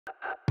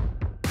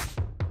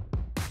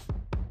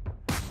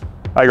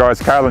Hey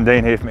guys, Carl and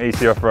Dean here from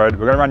EC Off-Road. We're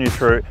going to run you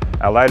through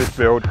our latest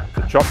build,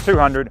 the Chop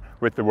 200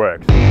 with the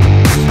works.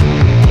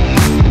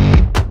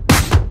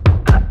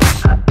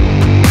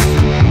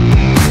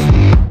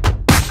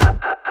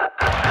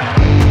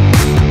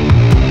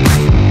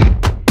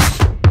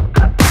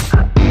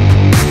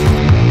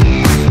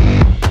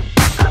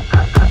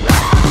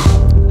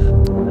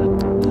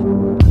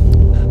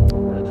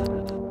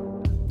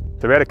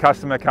 So we had a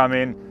customer come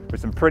in with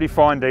some pretty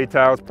fine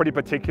details, pretty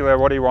particular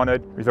what he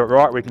wanted. We thought,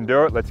 right, we can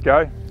do it, let's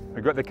go.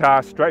 We got the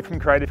car straight from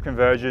Creative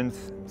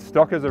Conversions,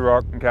 stock as a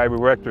rock. Okay, we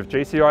worked with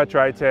GCI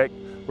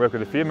Traytec, worked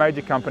with a few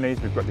major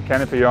companies. We've got the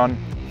Canopy on,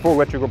 full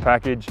electrical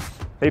package,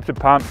 heaps of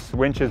pumps,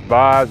 winches,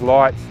 bars,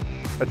 lights.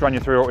 Let's run you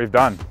through what we've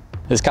done.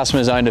 This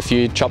customer's owned a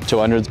few Chop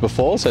 200s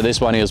before, so this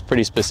one he was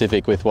pretty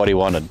specific with what he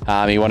wanted.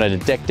 He wanted a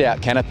decked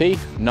out canopy,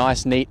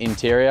 nice neat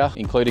interior,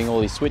 including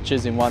all his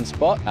switches in one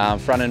spot,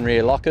 front and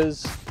rear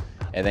lockers,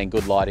 and then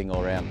good lighting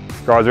all around.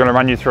 Guys, we're going to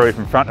run you through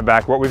from front to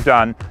back what we've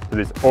done to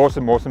this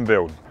awesome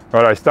build.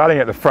 Righto, starting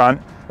at the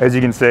front, as you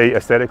can see,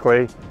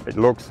 aesthetically, it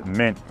looks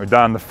mint. We've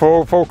done the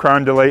full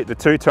chrome delete, the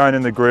two-tone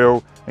in the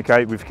grille.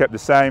 Okay, we've kept the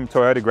same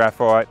Toyota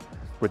graphite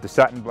with the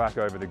satin black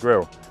over the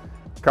grille.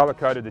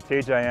 Color-coded the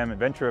TJM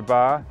Adventurer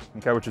bar,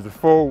 okay, which is a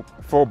full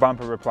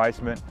bumper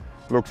replacement.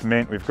 Looks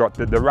mint. We've got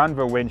the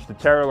Runva winch, the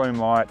Terraloom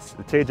lights,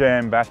 the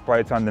TJM bash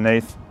plates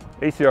underneath,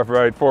 EC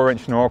Off-Road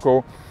 4-inch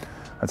snorkel.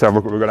 Let's have a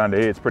look what we've got under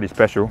here, it's pretty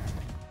special.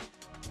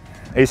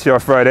 EC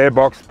Off-Road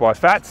airbox by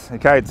Fats,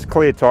 okay, it's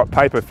clear top,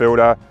 paper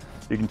filter.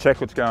 You can check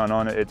what's going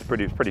on, it's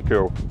pretty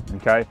cool,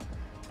 okay.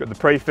 It's got the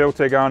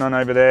pre-filter going on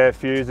over there,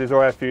 fuses,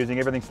 all our fusing,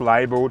 everything's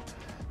labelled.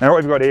 Now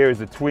what we've got here is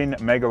the twin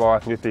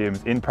Megalife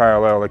lithiums in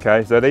parallel,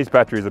 okay, so these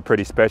batteries are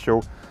pretty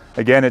special.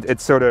 Again,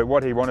 it's sort of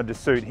what he wanted to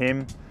suit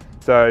him.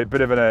 So a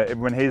bit of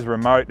when he's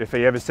remote, if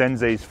he ever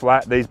sends these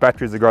flat, these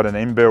batteries have got an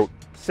inbuilt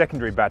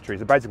secondary battery,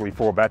 so basically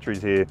 4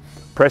 batteries here.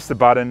 Press the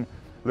button,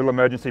 little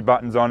emergency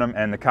buttons on them,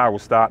 and the car will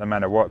start no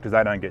matter what because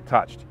they don't get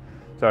touched.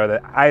 So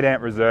the 8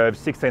 amp reserve,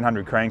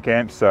 1600 crank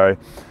amps, so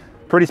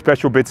pretty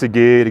special bits of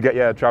gear to get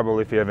you out of trouble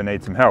if you ever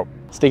need some help.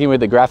 Sticking with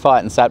the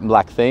graphite and satin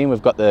black theme,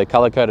 we've got the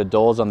color-coded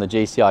doors on the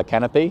GCI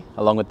Canopy,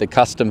 along with the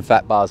custom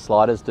fat bar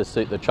sliders to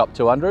suit the Chop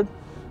 200.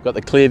 We've got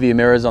the clear view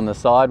mirrors on the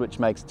side, which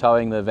makes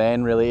towing the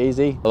van really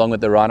easy, along with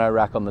the Rhino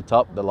rack on the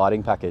top, the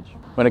lighting package.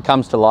 When it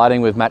comes to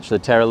lighting, we've matched the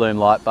Terraloom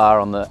light bar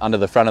under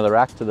the front of the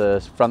rack to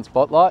the front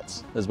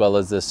spotlights, as well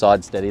as the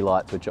side steady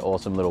lights, which are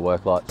awesome little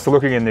work lights. So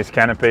looking in this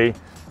canopy,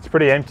 it's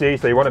pretty empty,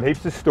 so you wanted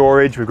heaps of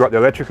storage. We've got the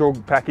electrical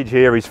package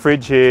here, his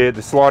fridge here,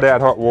 the slide out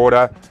hot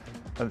water.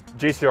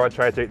 GCI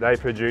Traytec, they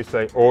produce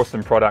an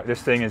awesome product.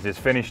 This thing is just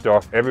finished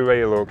off, everywhere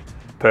you look,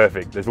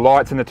 perfect. There's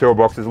lights in the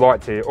toolbox, there's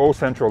lights here, all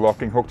central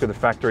locking, hooked to the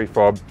factory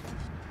fob,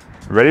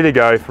 ready to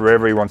go for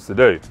whatever he wants to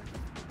do.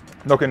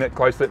 Looking at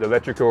closely at the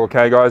electrical,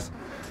 okay guys,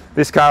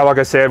 this car, like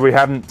I said, we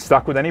haven't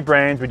stuck with any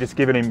brands, we're just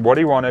giving him what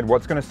he wanted,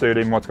 what's going to suit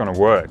him, what's going to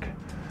work.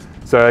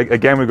 So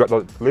again, we've got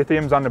the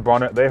lithiums under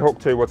bonnet, they're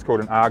hooked to what's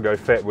called an Argo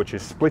FET, which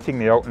is splitting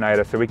the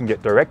alternator so we can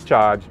get direct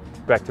charge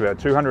back to our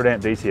 200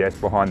 amp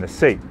DCS behind the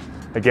seat.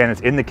 Again,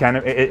 it's in the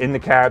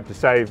cab to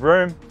save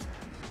room.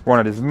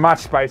 Wanted as much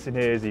space in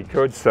here as he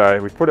could, so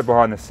we've put it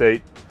behind the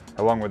seat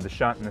along with the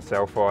shunt and the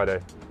self-fire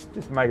to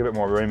just make a bit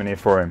more room in here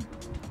for him.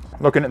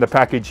 Looking at the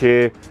package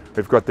here,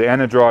 we've got the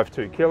Enerdrive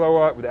 2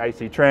 kilowatt with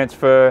AC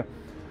transfer,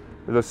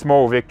 with a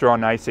small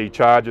Victron AC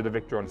charger, the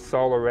Victron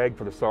solar reg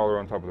for the solar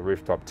on top of the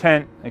rooftop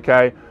tent,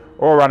 okay,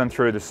 all running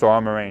through the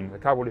Cymarine. A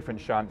couple different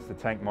shunts, the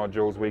tank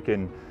modules, we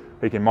can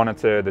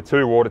monitor the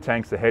 2 water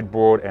tanks, the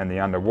headboard and the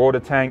underwater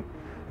tank.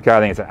 Okay, I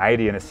think it's an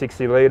 80 and a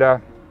 60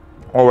 litre.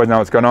 Always know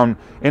what's going on.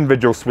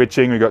 Individual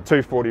switching, we've got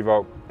 2 40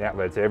 volt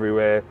outlets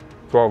everywhere,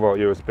 12 volt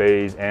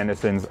USBs,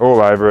 Andersons,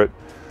 all over it.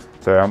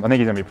 So I think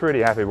he's going to be pretty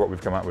happy with what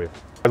we've come up with.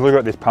 Look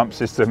at this pump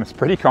system, it's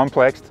pretty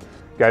complex.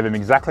 Gave him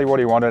exactly what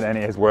he wanted and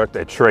it has worked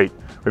a treat.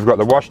 We've got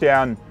the wash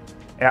down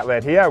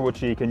outlet here, which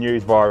he can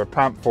use via a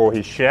pump for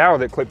his shower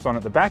that clips on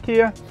at the back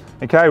here.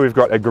 Okay, we've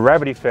got a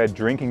gravity fed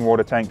drinking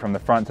water tank from the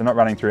front, so not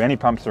running through any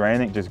pumps or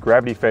anything, just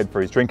gravity fed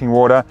for his drinking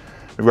water.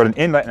 We've got an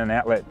inlet and an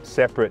outlet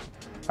separate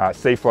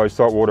Seaflow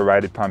saltwater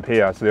rated pump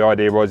here. So the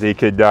idea was he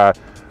could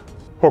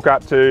hook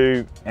up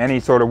to any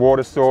sort of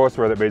water source,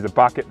 whether it be a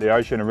bucket, the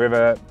ocean, a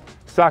river,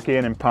 suck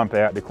in and pump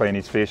out to clean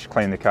his fish,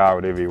 clean the car,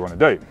 whatever you want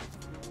to do.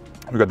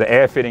 We've got the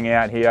air fitting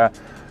out here,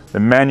 the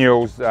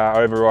manuals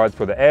overrides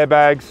for the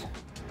airbags,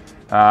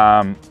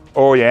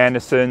 all your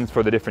Andersons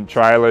for the different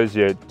trailers,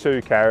 your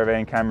 2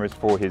 caravan cameras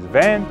for his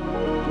van.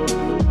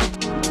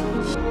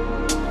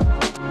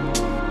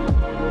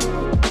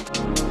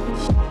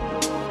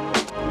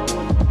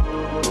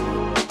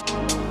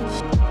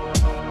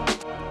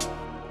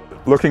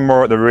 Looking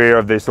more at the rear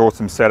of this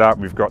awesome setup,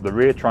 we've got the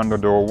rear trundle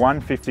door,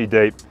 150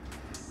 deep,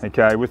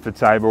 okay, with the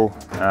table,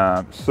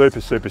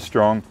 super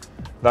strong.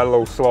 That'll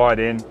all slide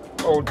in,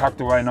 all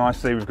tucked away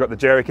nicely. We've got the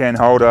jerry can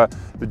holder,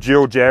 the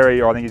dual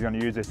jerry. I think he's going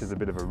to use this as a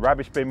bit of a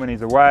rubbish bin when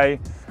he's away.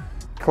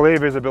 Clear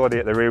visibility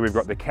at the rear. We've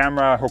got the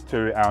camera hooked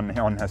to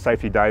on her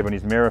safety Dave on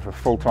his mirror for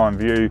full-time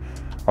view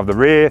of the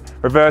rear.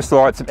 Reverse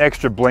lights, some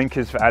extra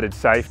blinkers for added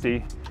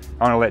safety.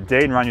 I'm going to let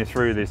Dean run you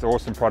through this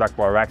awesome product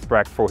by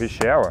Raxbrack for his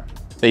shower.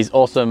 These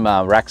awesome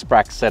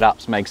Raxbrack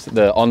setups makes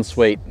the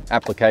ensuite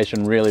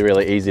application really,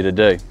 really easy to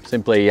do.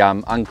 Simply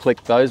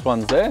unclick those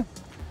ones there.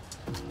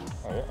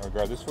 Oh yeah, I'll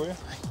grab this for you.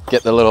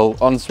 Get the little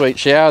ensuite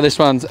shower. This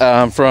one's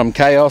from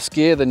Chaos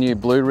Gear, the new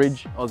Blue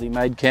Ridge Aussie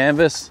made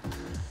canvas.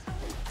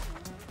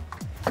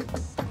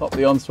 Pop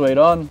the ensuite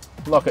on,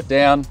 lock it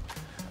down,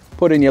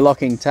 put in your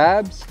locking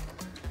tabs,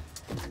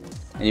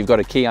 and you've got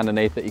a key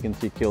underneath that you can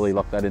securely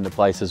lock that into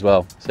place as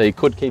well. So you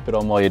could keep it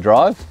on while you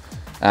drive.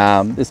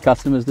 This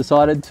customer's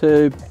decided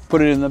to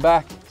put it in the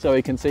back so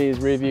he can see his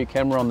rear view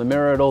camera on the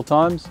mirror at all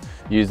times.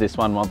 Use this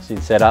one once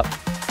he's set up.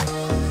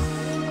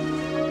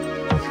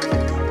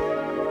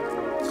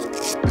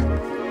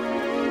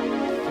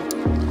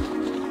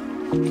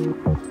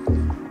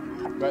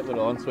 Great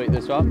little ensuite,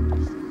 this one.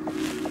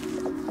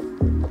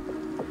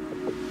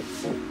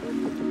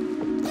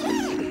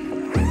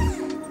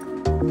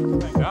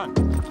 Done.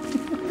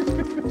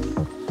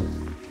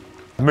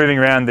 Moving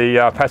around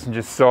the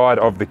passenger side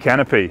of the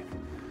Canopy.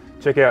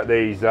 Check out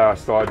these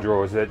side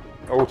drawers. They're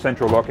all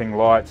central locking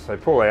lights. They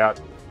pull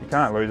out. You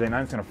can't lose them.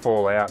 Nothing's going to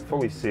fall out.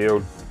 Fully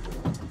sealed.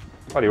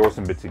 Bloody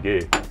awesome bits of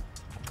gear.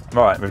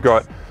 Right, we've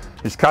got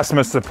his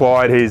customer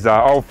supplied his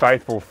Old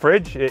Faithful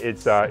fridge.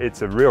 It's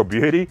a real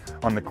beauty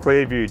on the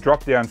Clearview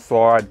drop-down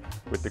slide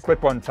with the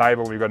clip-on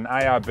table. We've got an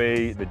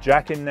ARB, the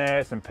jack in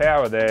there, some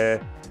power there.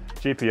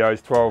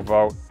 GPO's 12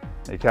 volt.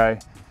 Okay.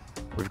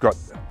 We've got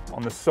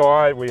on the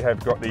side, we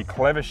have got the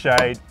Clever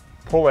Shade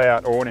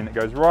pull-out awning that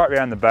goes right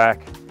around the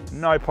back.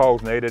 No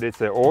poles needed.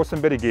 It's an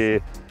awesome bit of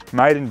gear,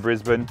 made in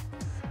Brisbane.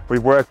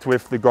 We've worked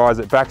with the guys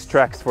at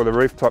Backtracks for the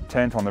rooftop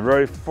tent on the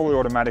roof, fully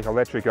automatic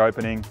electric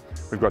opening.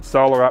 We've got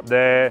solar up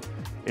there,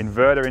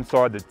 inverter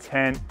inside the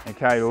tent,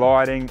 okay,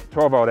 lighting,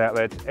 12 volt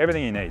outlets,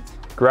 everything you need.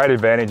 Great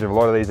advantage of a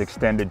lot of these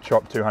extended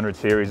Chop 200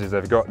 series is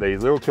they've got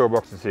these little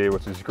toolboxes here,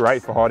 which is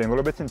great for hiding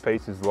little bits and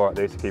pieces like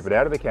this to keep it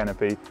out of the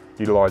canopy,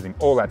 utilising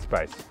all that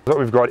space. What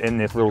we've got in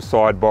this little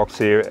side box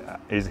here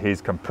is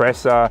his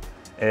compressor,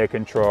 air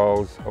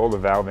controls, all the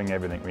valving,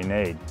 everything we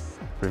need.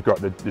 We've got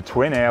the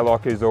twin air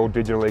lockers, all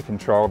digitally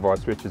controlled by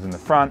switches in the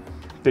front,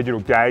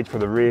 digital gauge for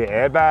the rear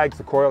airbags,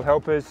 the coil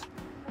helpers,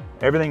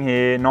 everything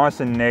here nice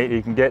and neat.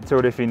 You can get to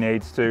it if he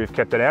needs to. We've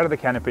kept it out of the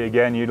canopy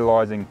again,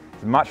 utilising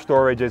as much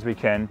storage as we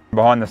can.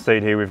 Behind the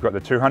seat here, we've got the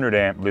 200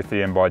 amp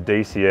lithium by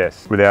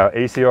DCS with our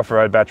EC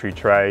Off-Road battery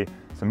tray,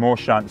 some more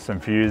shunts, some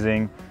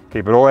fusing.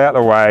 Keep it all out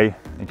of the way.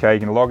 Okay, you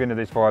can log into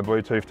this via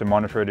Bluetooth to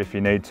monitor it if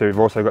you need to. We've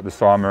also got the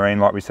Simarine,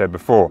 like we said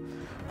before.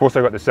 We've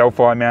also got the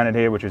Selfie mounted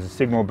here, which is a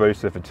signal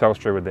booster for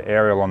Telstra with the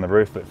aerial on the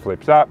roof that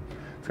flips up.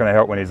 It's going to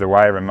help when he's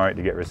away remote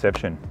to get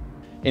reception.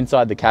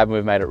 Inside the cabin,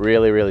 we've made it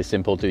really, really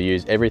simple to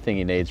use everything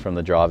he needs from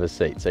the driver's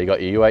seat. So you've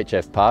got your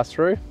UHF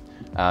pass-through,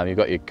 you've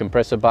got your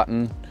compressor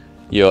button,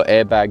 your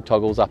airbag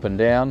toggles up and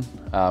down,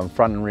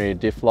 front and rear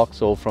diff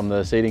locks all from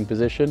the seating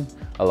position,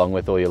 along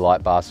with all your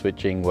light bar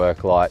switching,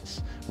 work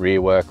lights,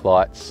 rear work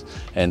lights,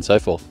 and so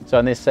forth. So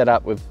in this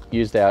setup, we've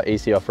used our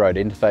EC Off-Road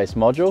interface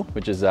module,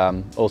 which has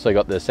also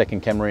got the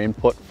second camera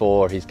input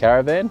for his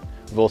caravan.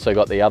 We've also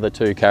got the other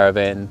two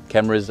caravan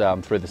cameras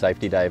through the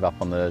safety dave up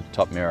on the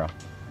top mirror.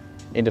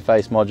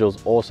 Interface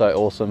module's also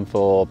awesome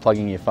for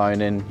plugging your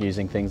phone in,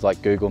 using things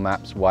like Google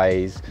Maps,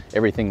 Waze,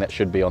 everything that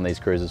should be on these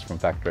cruisers from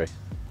factory.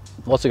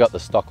 We've also got the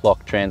stock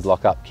lock trans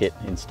lock-up kit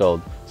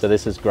installed. So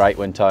this is great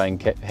when towing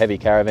heavy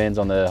caravans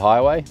on the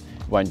highway.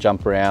 You won't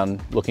jump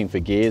around looking for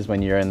gears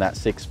when you're in that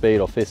 6th speed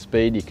or 5th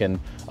speed. You can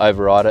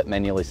override it,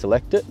 manually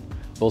select it.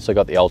 We've also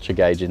got the Ultra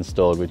Gauge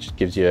installed, which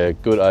gives you a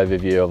good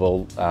overview of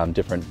all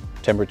different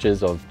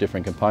temperatures of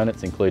different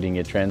components, including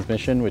your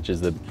transmission, which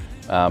is the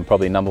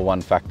probably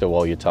 #1 factor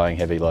while you're towing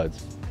heavy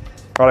loads.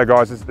 Righto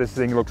guys, this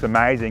thing looks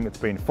amazing. It's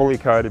been fully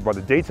coated by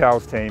the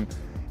details team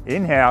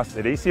in-house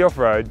at EC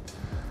Off-Road.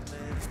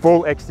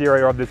 Full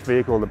exterior of this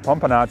vehicle, the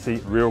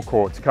Pompanazzi Real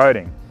Quartz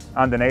coating.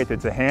 Underneath,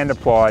 it's a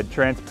hand-applied,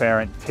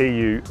 transparent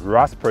TU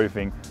rust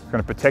proofing. It's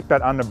going to protect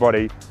that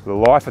underbody for the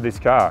life of this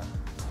car.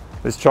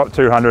 This Chop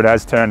 200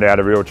 has turned out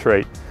a real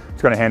treat.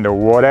 It's going to handle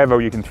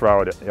whatever you can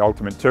throw at it. The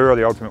ultimate tourer,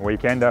 the ultimate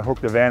weekender,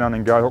 hook the van on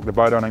and go, hook the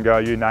boat on and go,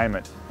 you name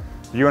it.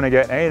 If you want to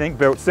get anything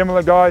built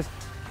similar, guys,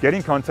 get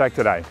in contact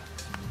today.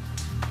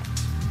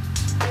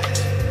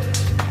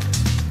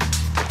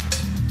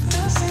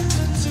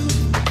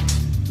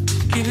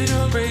 Give it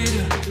a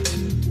radar,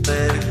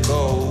 let it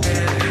go.